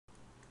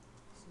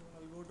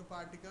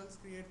particles,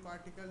 create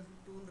particle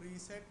tool,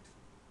 reset,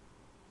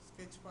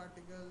 sketch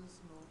particles,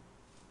 no,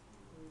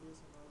 radius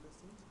and all these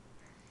things.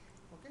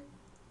 Okay,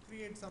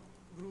 create some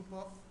group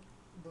of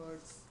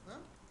birds,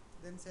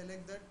 then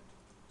select that,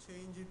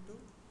 change it to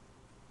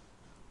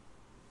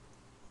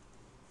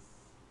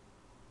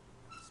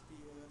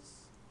spheres,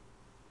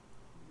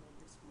 make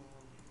it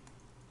small.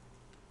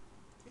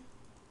 Okay,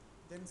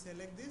 then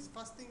select this.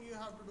 First thing you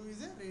have to do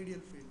is a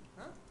radial field.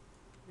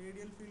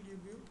 Radial field you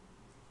give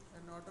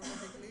and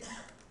automatically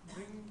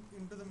bring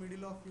into the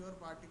middle of your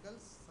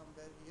particles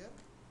somewhere here.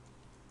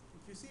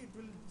 If you see, it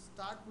will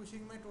start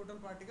pushing my total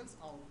particles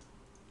out.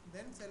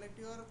 Then select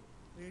your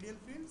radial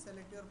field,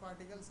 select your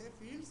particle, say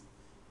fields,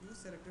 use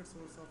selected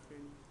source of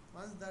field.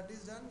 Once that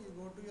is done, you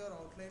go to your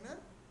outliner,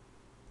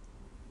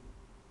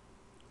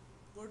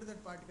 go to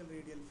that particle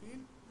radial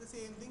field, the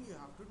same thing you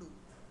have to do.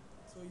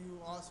 So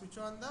you switch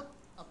on the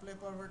apply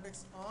per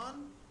vertex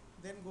on,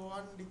 then go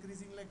on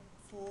decreasing, like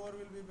 4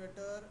 will be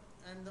better,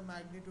 and the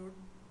magnitude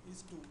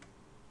is 2.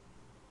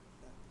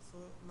 So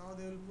now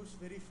they will push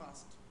very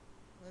fast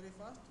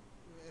everywhere.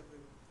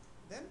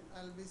 Then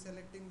I'll be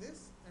selecting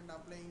this and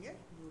applying a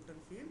Newton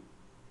field,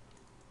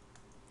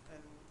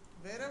 and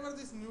wherever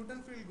this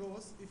Newton field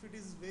goes, if it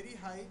is very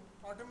high,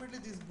 automatically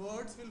these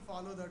birds will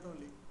follow that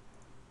only.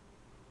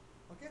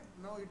 Okay,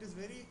 now it is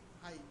very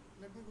high,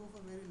 let me go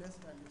for very less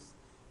values,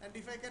 and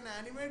if I can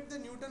animate the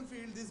Newton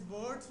field, these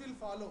birds will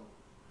follow.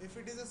 If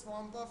it is a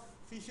swamp of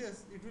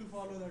fishes, it will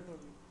follow that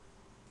only.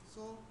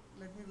 So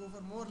let me go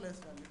for more less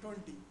value,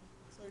 20.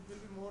 So it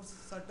will be more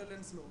subtle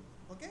and slow.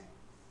 Okay,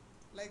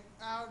 like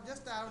I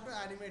have to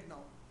animate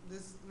now.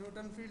 This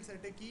Newton field,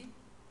 set a key.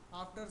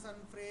 After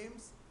some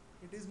frames,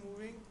 it is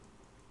moving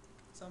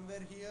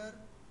somewhere here.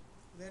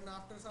 Then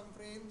after some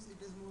frames,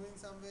 it is moving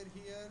somewhere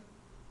here.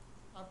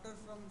 After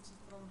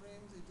from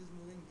frames, it is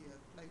moving here.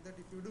 Like that,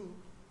 if you do,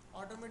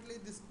 automatically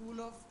this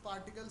pool of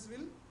particles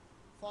will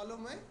follow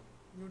my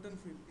Newton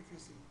field. If you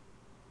see,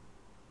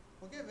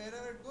 okay,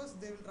 wherever it goes,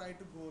 they will try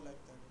to go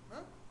like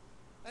that,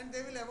 and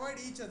they will avoid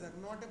each other.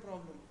 Not a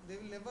problem. They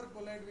will never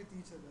collide with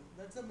each other.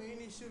 That's the main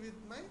issue with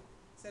my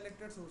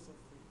selected source of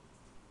field.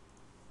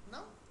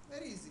 Now,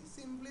 very easy.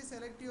 Simply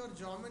select your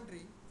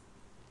geometry,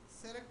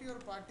 select your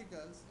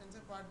particles, and say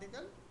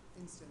particle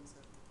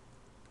instancer,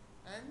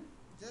 and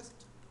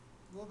just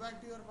go back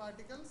to your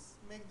particles,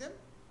 make them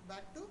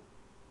back to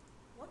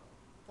what?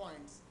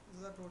 Points.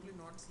 These are totally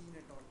not seen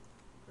at all.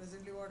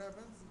 Presently what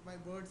happens? My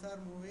birds are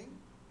moving.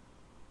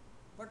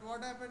 But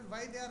what happened?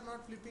 Why they are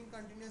not flipping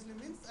continuously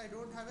means I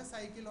don't have a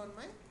cycle on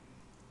my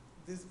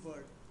this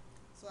bird.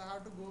 So I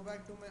have to go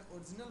back to my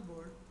original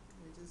bird,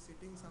 which is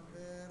sitting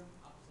somewhere.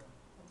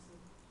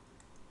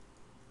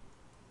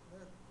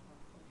 Where?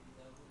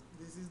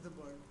 This is the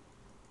bird.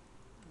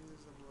 This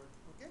is the bird.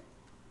 Okay.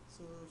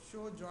 So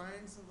show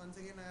joints. Once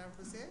again I have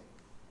to say,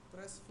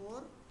 press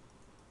 4,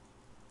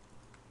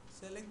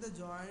 select the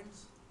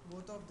joints,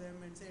 both of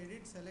them, and say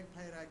edit, select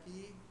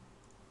hierarchy,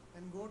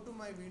 and go to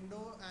my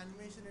window,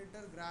 animation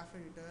editor, graph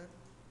editor,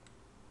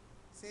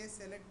 say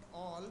select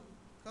all,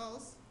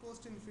 curves,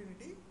 post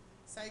infinity,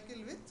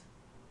 cycle with,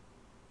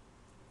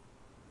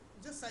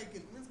 just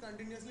cycle means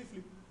continuously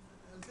flip,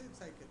 I'll say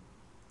cycle.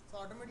 So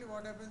automatically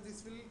what happens,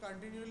 this will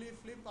continually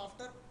flip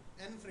after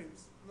n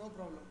frames, no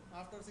problem.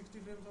 After 60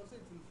 frames also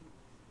it will flip,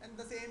 and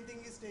the same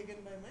thing is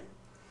taken by my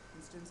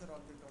instancer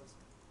object also.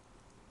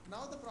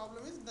 Now the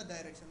problem is the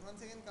direction.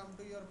 Once again come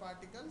to your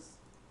particles,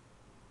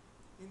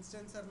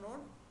 instancer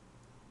node,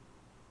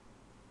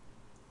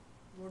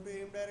 go to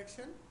aim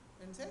direction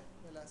and say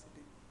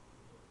velocity.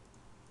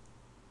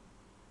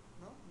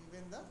 Now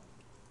even the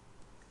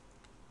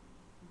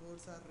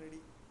birds are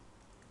ready,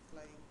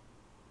 flying.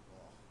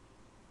 Wow.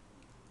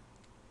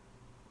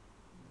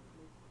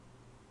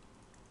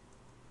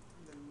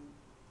 Then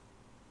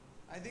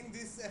I think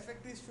this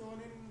effect is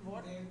shown in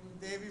what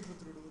Devi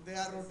Putrudu. They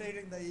are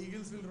rotating, the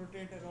eagles will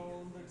rotate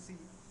around the sea.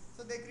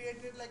 So they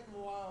created like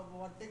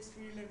vortex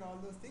field and all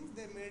those things.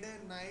 They made a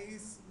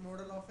nice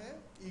model of a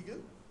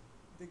eagle.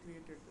 They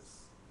created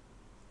this.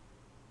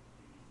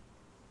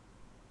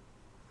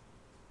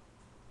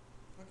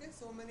 Okay,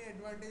 so many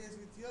advantages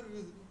with your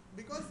use,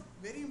 because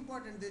very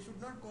important, they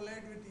should not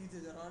collide with each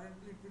other or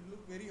it will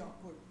look very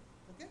awkward.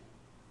 Okay,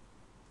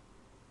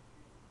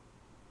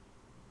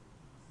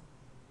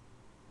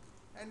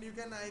 and you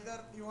can either,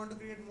 you want to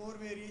create more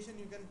variation,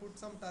 you can put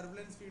some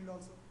turbulence field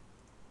also.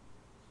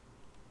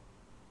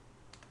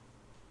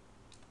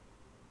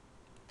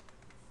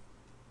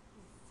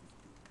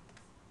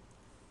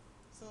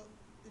 So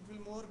it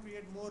will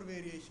create more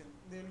variation.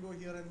 They will go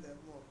here and there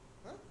more.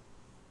 So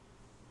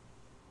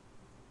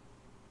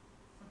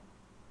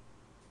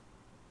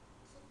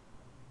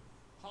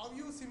how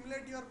you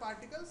simulate your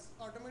particles?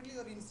 Automatically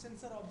your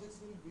instancer objects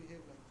will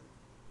behave like that.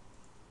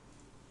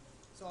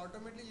 So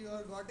automatically you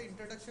have got an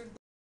introduction to